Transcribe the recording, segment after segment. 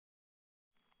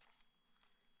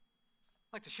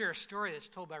I'd like to share a story that's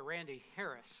told by Randy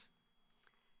Harris.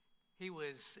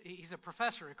 He's a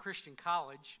professor at a Christian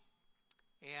college,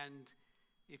 and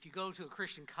if you go to a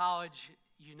Christian college,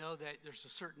 you know that there's a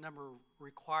certain number of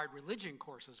required religion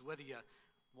courses, whether you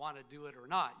want to do it or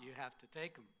not, you have to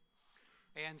take them.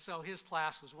 And so his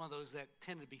class was one of those that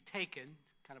tended to be taken,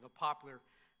 kind of a popular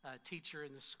teacher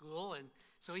in the school. And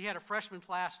so he had a freshman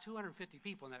class, 250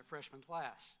 people in that freshman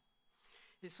class.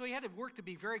 And so he had to work to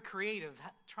be very creative,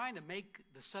 trying to make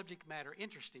the subject matter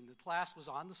interesting. The class was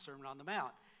on the Sermon on the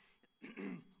Mount.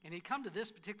 And he'd come to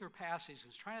this particular passage and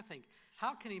was trying to think,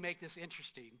 how can he make this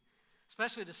interesting,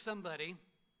 especially to somebody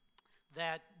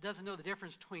that doesn't know the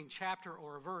difference between chapter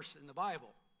or a verse in the Bible.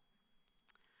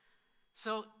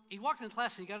 So he walked into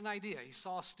class and he got an idea. He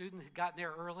saw a student had gotten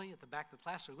there early at the back of the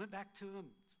class, so he went back to him.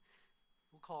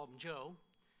 We'll call him Joe.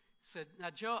 He said, "Now,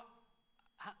 Joe,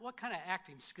 what kind of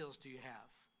acting skills do you have?"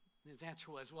 And his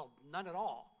answer was, "Well, none at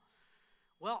all."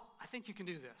 "Well, I think you can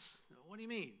do this." "What do you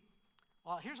mean?"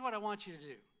 "Well, here's what I want you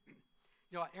to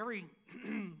do. Every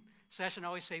session I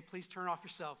always say, please turn off your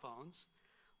cell phones.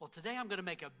 Well, today I'm going to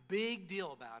make a big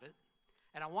deal about it,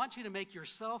 and I want you to make your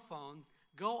cell phone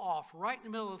go off right in the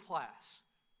middle of the class.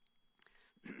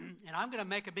 And I'm going to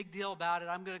make a big deal about it.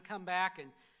 I'm going to come back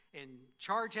and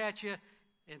charge at you,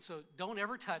 and so don't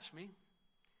ever touch me.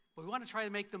 But we want to try to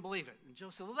make them believe it." And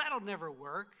Joe said, "Well, that'll never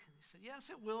work." And he said,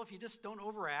 "Yes, it will if you just don't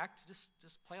overact.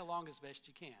 Just play along as best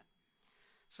you can."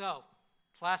 So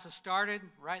class has started.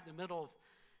 Right in the middle of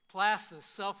class, the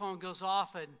cell phone goes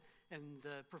off, and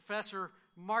the professor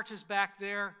marches back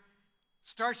there,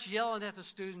 starts yelling at the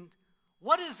student,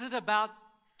 "What is it about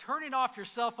turning off your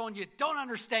cell phone you don't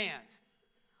understand?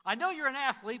 I know you're an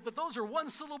athlete, but those are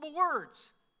one-syllable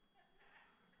words."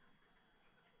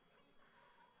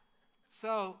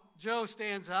 So Joe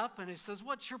stands up and he says,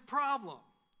 "What's your problem?"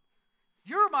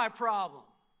 "You're my problem."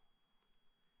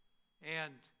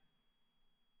 And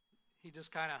he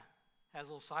just kind of has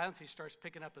a little silence. He starts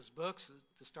picking up his books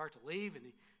to start to leave, and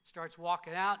he starts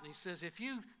walking out, and he says, "If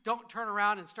you don't turn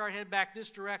around and start heading back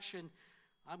this direction,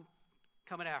 I'm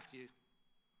coming after you."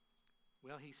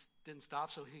 Well, he didn't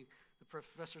stop, so the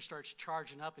professor starts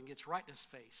charging up and gets right in his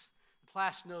face. The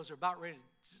class knows they're about ready to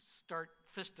start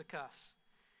fisticuffs.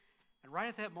 And right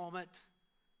at that moment,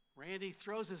 Randy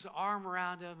throws his arm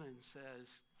around him and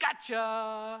says,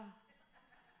 "Gotcha!"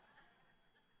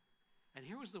 And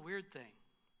here was the weird thing.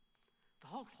 The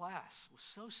whole class was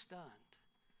so stunned.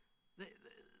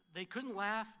 They couldn't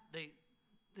laugh.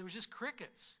 There was just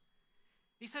crickets.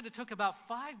 He said it took about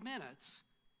 5 minutes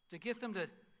to get them to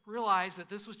realize that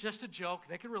this was just a joke.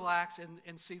 They could relax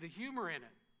and see the humor in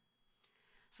it.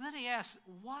 So then he asked,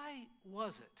 "Why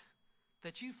was it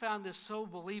that you found this so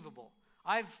believable?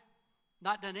 I've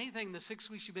not done anything in the 6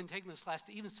 weeks you've been taking this class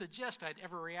to even suggest I'd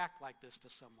ever react like this to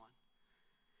someone."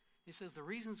 He says, "The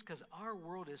reason is because our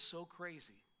world is so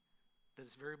crazy that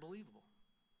it's very believable."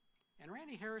 And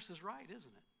Randy Harris is right,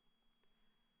 isn't it?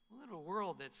 We live in a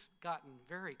world that's gotten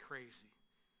very crazy.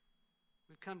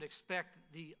 We've come to expect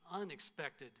the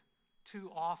unexpected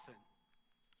too often.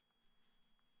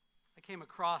 I came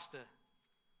across a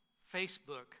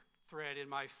Facebook thread in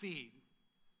my feed.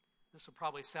 This will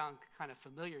probably sound kind of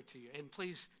familiar to you. And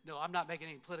please, no, I'm not making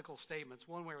any political statements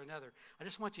one way or another. I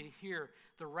just want you to hear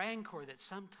the rancor that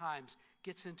sometimes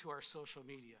gets into our social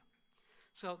media.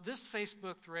 So this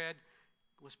Facebook thread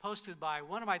was posted by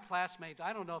one of my classmates.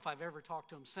 I don't know if I've ever talked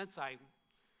to him since I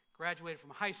graduated from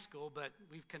high school, but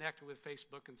we've connected with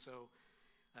Facebook, and so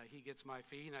he gets my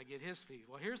feed and I get his feed.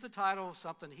 Well, here's the title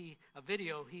of a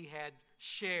video he had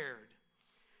shared.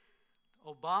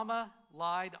 "Obama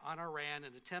lied on Iran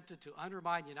and attempted to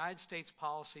undermine United States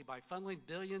policy by funneling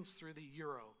billions through the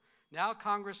euro. Now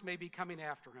Congress may be coming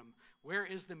after him. Where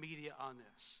is the media on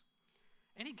this?"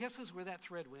 Any guesses where that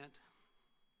thread went?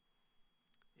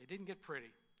 It didn't get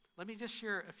pretty. Let me just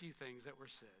share a few things that were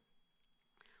said.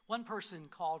 One person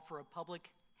called for a public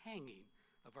hanging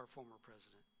of our former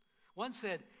president. One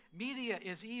said, "Media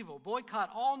is evil.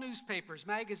 Boycott all newspapers,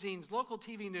 magazines, local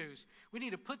TV news. We need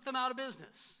to put them out of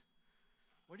business."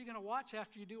 What are you going to watch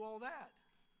after you do all that?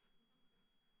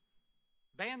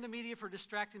 "Ban the media for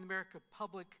distracting the American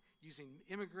public, using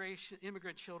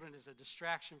immigrant children as a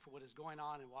distraction for what is going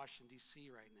on in Washington, D.C.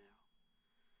 right now."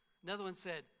 Another one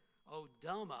said,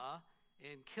 "Odoma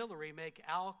and Hillary make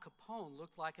Al Capone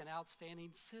look like an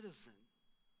outstanding citizen."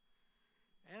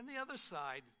 And the other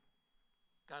side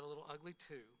got a little ugly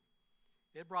too.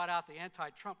 It brought out the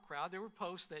anti-Trump crowd. There were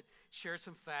posts that shared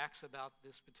some facts about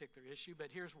this particular issue, but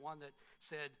here's one that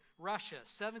said, "Russia,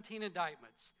 17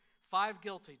 indictments, 5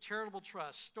 guilty, charitable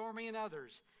trusts, Stormy and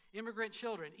others, immigrant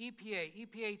children,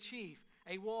 EPA chief,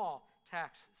 a wall,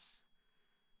 taxes."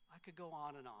 I could go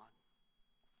on and on.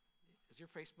 Does your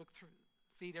Facebook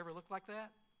feed ever look like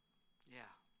that?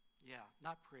 Yeah,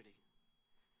 not pretty.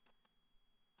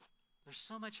 There's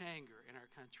so much anger in our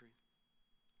country.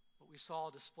 What we saw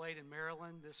displayed in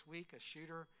Maryland this week, a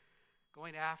shooter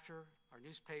going after our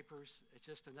newspapers, is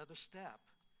just another step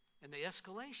in the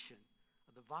escalation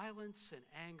of the violence and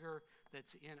anger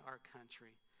that's in our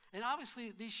country. And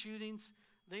obviously, these shootings,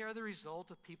 they are the result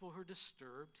of people who are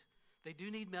disturbed. They do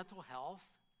need mental health.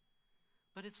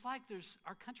 But it's like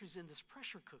our country's in this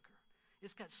pressure cooker.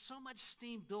 It's got so much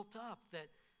steam built up that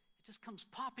it just comes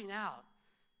popping out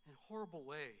in horrible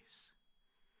ways.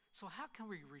 So how can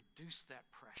we reduce that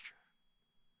pressure?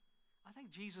 I think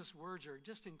Jesus' words are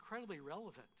just incredibly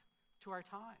relevant to our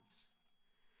times.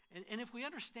 And if we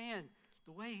understand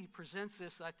the way he presents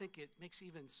this, I think it makes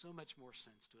even so much more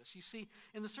sense to us. You see,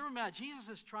 in the Sermon on the Mount, Jesus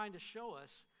is trying to show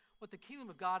us what the kingdom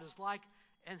of God is like,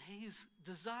 and his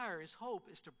desire, his hope,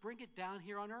 is to bring it down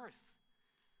here on earth.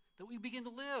 That we begin to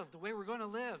live the way we're going to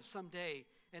live someday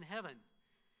in heaven.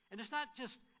 And it's not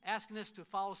just asking us to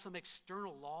follow some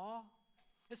external law.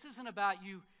 This isn't about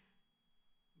you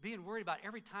being worried about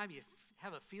every time you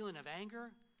have a feeling of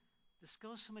anger. This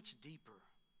goes so much deeper.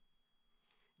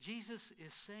 Jesus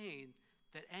is saying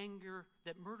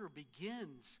that murder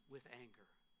begins with anger.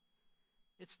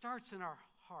 It starts in our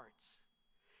hearts.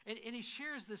 And he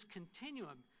shares this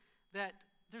continuum that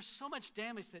there's so much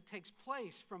damage that takes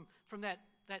place from that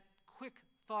quick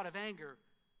thought of anger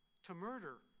to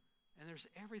murder. And there's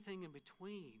everything in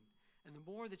between. And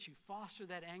the more that you foster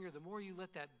that anger, the more you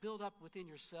let that build up within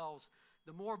yourselves,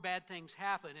 the more bad things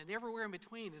happen. And everywhere in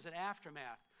between is an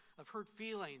aftermath of hurt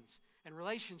feelings and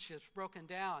relationships broken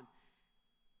down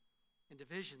and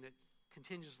division that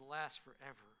continues to last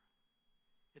forever.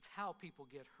 It's how people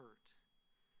get hurt.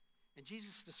 And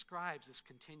Jesus describes this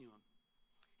continuum.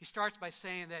 He starts by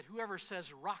saying that whoever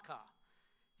says raka,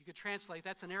 you could translate,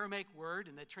 that's an Aramaic word,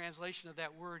 and the translation of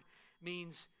that word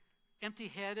means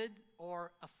empty-headed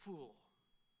or a fool.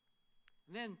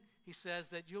 And then he says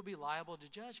that you'll be liable to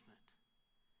judgment.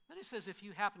 Then he says if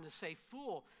you happen to say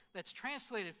fool, that's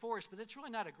translated for us, but it's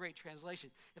really not a great translation.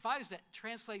 If I was to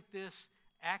translate this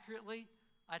accurately,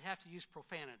 I'd have to use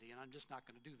profanity, and I'm just not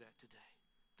going to do that today.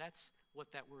 That's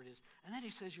what that word is. And then he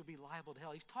says you'll be liable to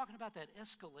hell. He's talking about that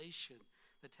escalation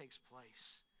that takes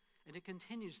place, and it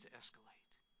continues to escalate.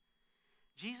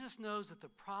 Jesus knows that the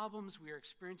problems we are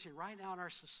experiencing right now in our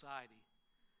society,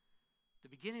 the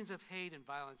beginnings of hate and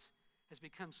violence, has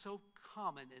become so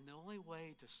common, and the only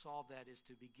way to solve that is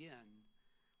to begin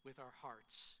with our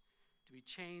hearts, to be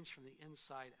changed from the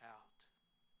inside out.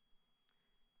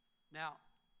 Now,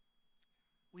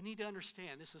 we need to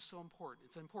understand this is so important.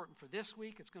 It's important for this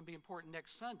week. It's going to be important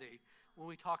next Sunday when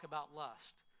we talk about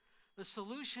lust. The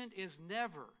solution is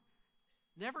never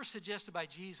suggested by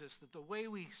Jesus that the way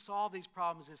we solve these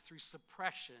problems is through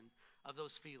suppression of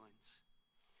those feelings.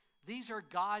 These are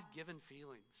God-given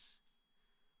feelings.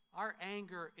 Our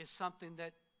anger is something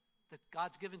that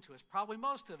God's given to us. Probably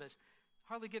most of us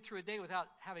hardly get through a day without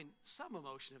having some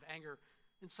emotion of anger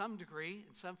in some degree,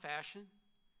 in some fashion.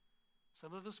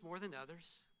 Some of us more than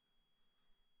others.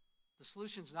 The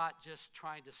solution's not just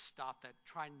trying to stop that,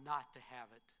 trying not to have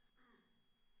it.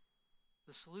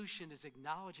 The solution is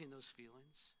acknowledging those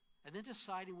feelings and then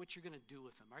deciding what you're going to do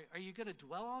with them. Are you going to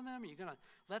dwell on them? Are you going to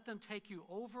let them take you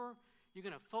over? You're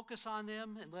going to focus on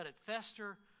them and let it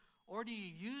fester? Or do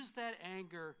you use that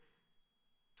anger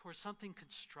towards something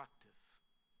constructive?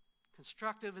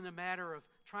 Constructive in the matter of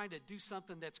trying to do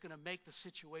something that's going to make the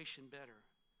situation better.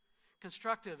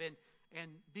 Constructive and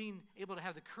being able to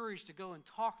have the courage to go and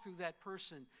talk through that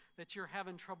person that you're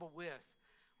having trouble with.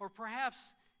 Or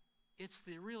perhaps it's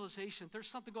the realization there's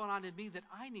something going on in me that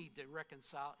I need to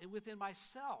reconcile within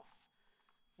myself.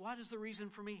 What is the reason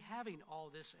for me having all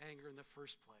this anger in the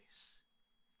first place?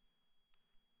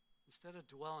 Instead of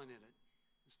dwelling in it,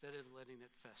 instead of letting it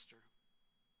fester.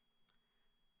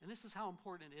 And this is how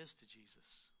important it is to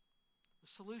Jesus. The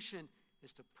solution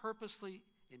is to purposely,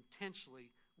 intentionally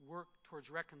work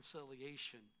towards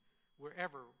reconciliation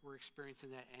wherever we're experiencing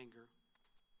that anger.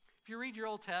 If you read your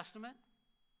Old Testament,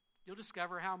 you'll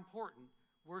discover how important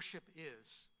worship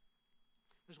is.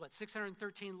 There's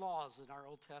 613 laws in our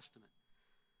Old Testament.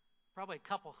 Probably a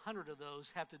couple hundred of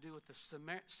those have to do with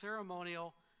the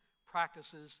ceremonial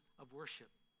practices of worship.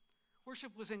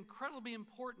 Worship was incredibly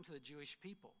important to the Jewish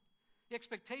people. The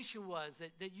expectation was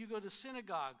that you go to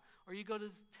synagogue or you go to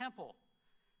the temple.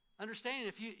 Understanding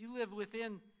if you live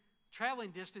within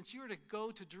traveling distance, you were to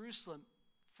go to Jerusalem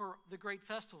for the great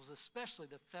festivals, especially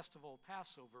the festival of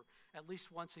Passover, at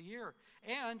least once a year.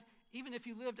 And even if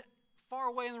you lived far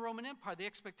away in the Roman Empire, the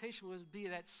expectation would be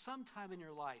that sometime in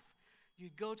your life,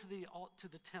 you'd go to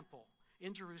the temple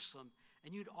in Jerusalem,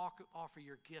 and you'd offer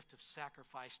your gift of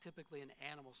sacrifice, typically an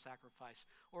animal sacrifice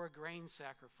or a grain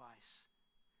sacrifice.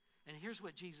 And here's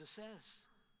what Jesus says.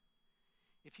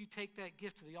 If you take that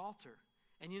gift to the altar,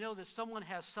 and you know that someone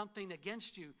has something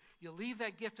against you, you leave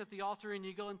that gift at the altar and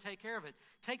you go and take care of it.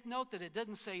 Take note that it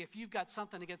doesn't say if you've got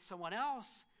something against someone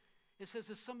else. It says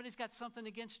if somebody's got something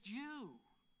against you.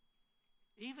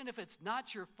 Even if it's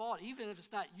not your fault, even if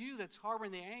it's not you that's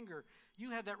harboring the anger,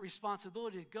 you have that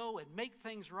responsibility to go and make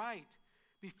things right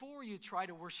before you try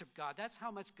to worship God. That's how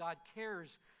much God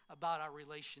cares about our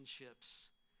relationships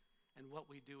and what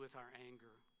we do with our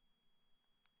anger.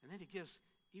 And then he gives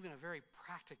even a very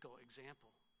practical example.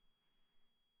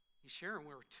 He's sharing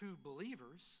where two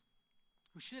believers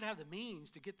who should have the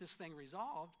means to get this thing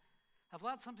resolved have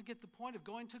allowed some to get the point of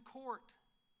going to court.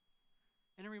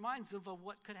 And it reminds them of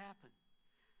what could happen.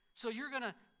 So you're going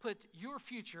to put your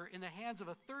future in the hands of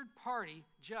a third-party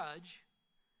judge,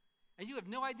 and you have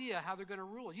no idea how they're going to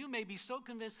rule. You may be so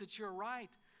convinced that you're right,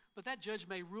 but that judge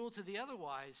may rule to the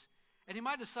otherwise. And he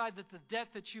might decide that the debt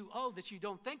that you owe, that you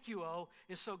don't think you owe,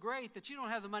 is so great that you don't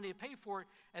have the money to pay for it,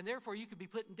 and therefore you could be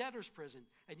put in debtor's prison,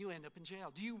 and you end up in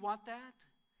jail. Do you want that?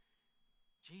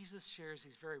 Jesus shares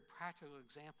these very practical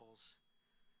examples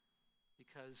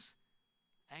because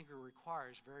anger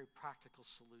requires very practical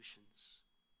solutions.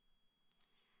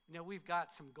 You know, we've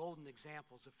got some golden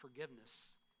examples of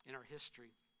forgiveness in our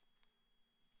history.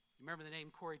 Remember the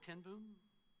name Corrie ten Boom?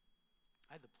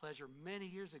 I had the pleasure many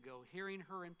years ago hearing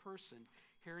her in person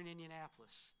here in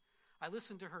Indianapolis. I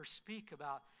listened to her speak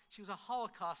about, she was a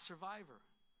Holocaust survivor.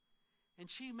 And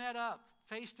she met up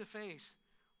face to face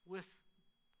with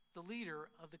the leader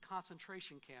of the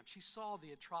concentration camp. She saw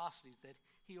the atrocities that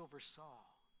he oversaw.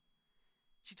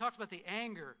 She talked about the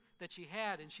anger that she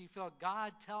had, and she felt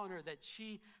God telling her that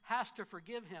she has to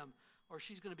forgive him or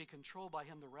she's going to be controlled by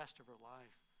him the rest of her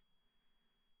life.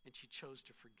 And she chose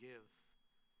to forgive.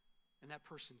 And that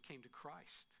person came to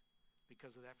Christ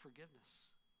because of that forgiveness.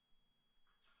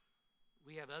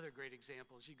 We have other great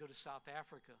examples. You go to South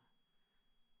Africa.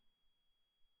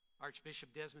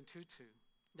 Archbishop Desmond Tutu,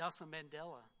 Nelson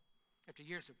Mandela, after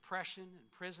years of oppression,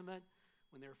 imprisonment,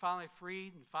 when they were finally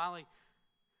freed and finally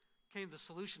came to the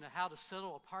solution of how to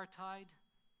settle apartheid,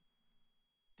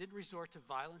 didn't resort to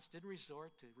violence, didn't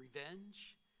resort to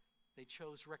revenge. They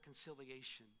chose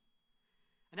reconciliation.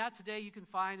 And now today you can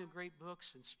find in great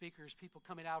books and speakers people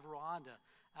coming out of Rwanda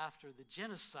after the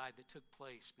genocide that took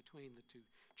place between the two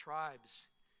tribes,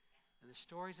 and the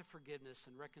stories of forgiveness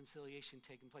and reconciliation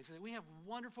taking place. And we have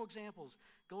wonderful examples,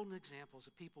 golden examples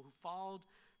of people who followed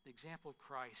the example of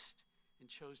Christ and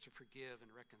chose to forgive and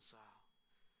reconcile.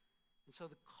 And so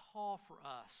the call for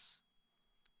us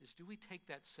is, do we take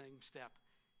that same step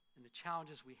in the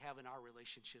challenges we have in our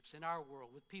relationships, in our world,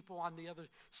 with people on the other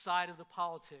side of the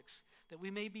politics that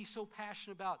we may be so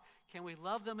passionate about? Can we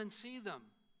love them and see them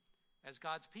as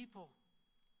God's people?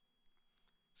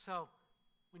 So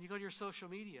when you go to your social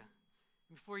media,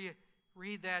 before you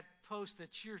read that post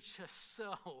that you're just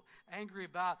so angry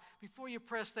about, before you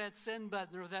press that send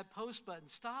button or that post button,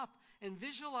 stop and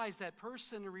visualize that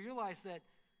person and realize that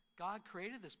God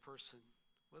created this person,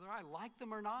 whether I like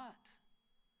them or not.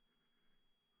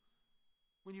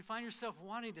 When you find yourself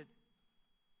wanting to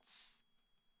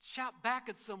shout back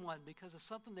at someone because of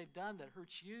something they've done that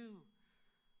hurts you,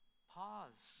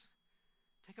 pause,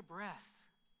 take a breath,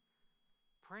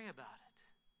 pray about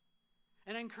it.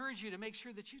 And I encourage you to make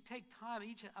sure that you take time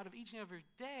out of each and every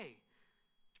day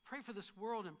to pray for this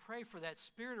world and pray for that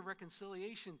spirit of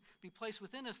reconciliation be placed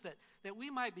within us, that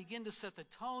we might begin to set the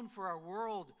tone for our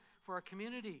world, for our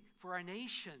community, for our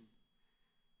nation,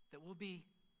 that we'll be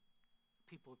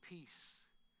people of peace.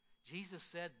 Jesus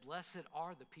said, "Blessed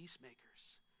are the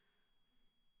peacemakers,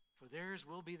 for theirs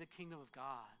will be the kingdom of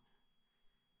God."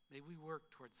 May we work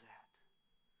towards that.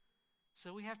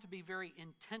 So we have to be very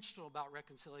intentional about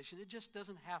reconciliation. It just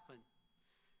doesn't happen.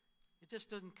 It just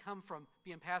doesn't come from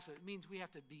being passive. It means we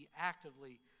have to be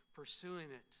actively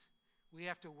pursuing it. We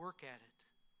have to work at it.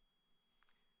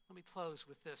 Let me close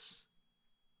with this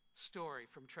story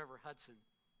from Trevor Hudson.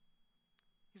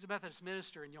 He's a Methodist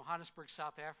minister in Johannesburg,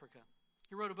 South Africa.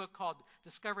 He wrote a book called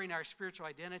Discovering Our Spiritual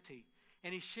Identity,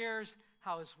 and he shares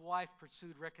how his wife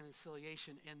pursued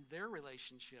reconciliation in their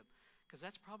relationship, because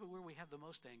that's probably where we have the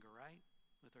most anger, right?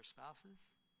 With our spouses.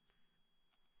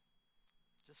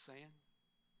 Just saying.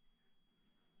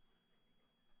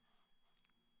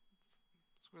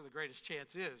 It's where the greatest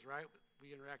chance is, right?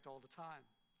 We interact all the time.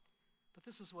 But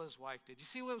this is what his wife did. You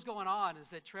see, what was going on is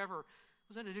that Trevor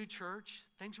was in a new church.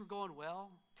 Things were going well.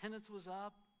 Attendance was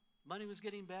up. Money was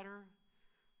getting better.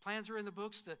 Plans were in the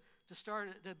books to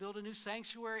build a new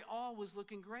sanctuary. All was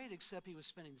looking great, except he was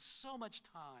spending so much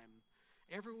time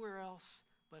everywhere else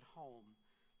but home.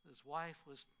 His wife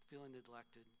was feeling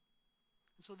neglected.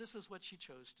 And so this is what she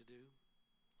chose to do.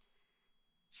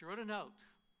 She wrote a note.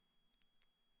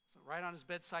 So right on his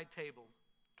bedside table.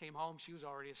 Came home, she was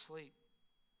already asleep.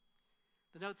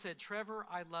 The note said, "Trevor,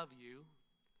 I love you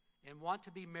and want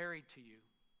to be married to you.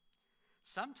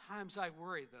 Sometimes I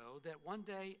worry, though, that one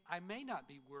day I may not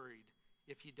be worried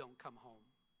if you don't come home.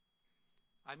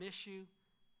 I miss you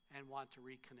and want to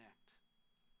reconnect."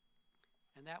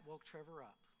 And that woke Trevor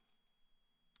up,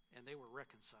 and they were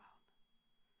reconciled.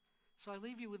 So I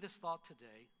leave you with this thought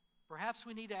today. Perhaps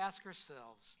we need to ask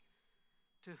ourselves,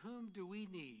 to whom do we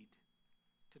need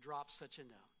to drop such a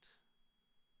note?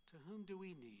 To whom do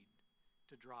we need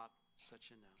to drop such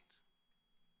a note?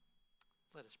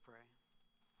 Let us pray.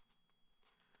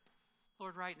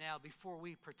 Lord, right now, before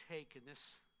we partake in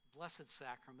this blessed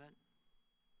sacrament,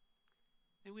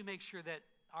 may we make sure that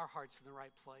our heart's in the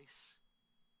right place.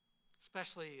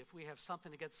 Especially if we have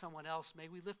something against someone else, may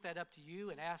we lift that up to you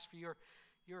and ask for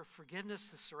your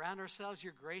forgiveness to surround ourselves,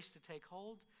 your grace to take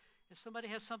hold. If somebody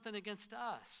has something against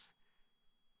us,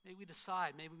 may we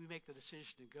decide, maybe we make the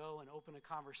decision to go and open a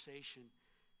conversation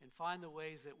and find the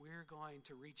ways that we're going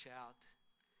to reach out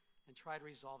and try to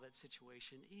resolve that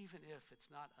situation, even if it's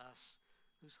not us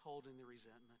who's holding the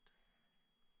resentment.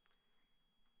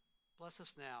 Bless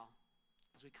us now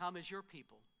as we come as your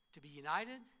people, to be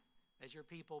united as your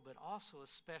people, but also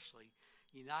especially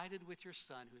united with your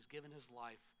Son who has given his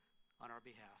life on our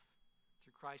behalf.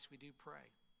 Through Christ we do pray.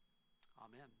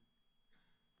 Amen.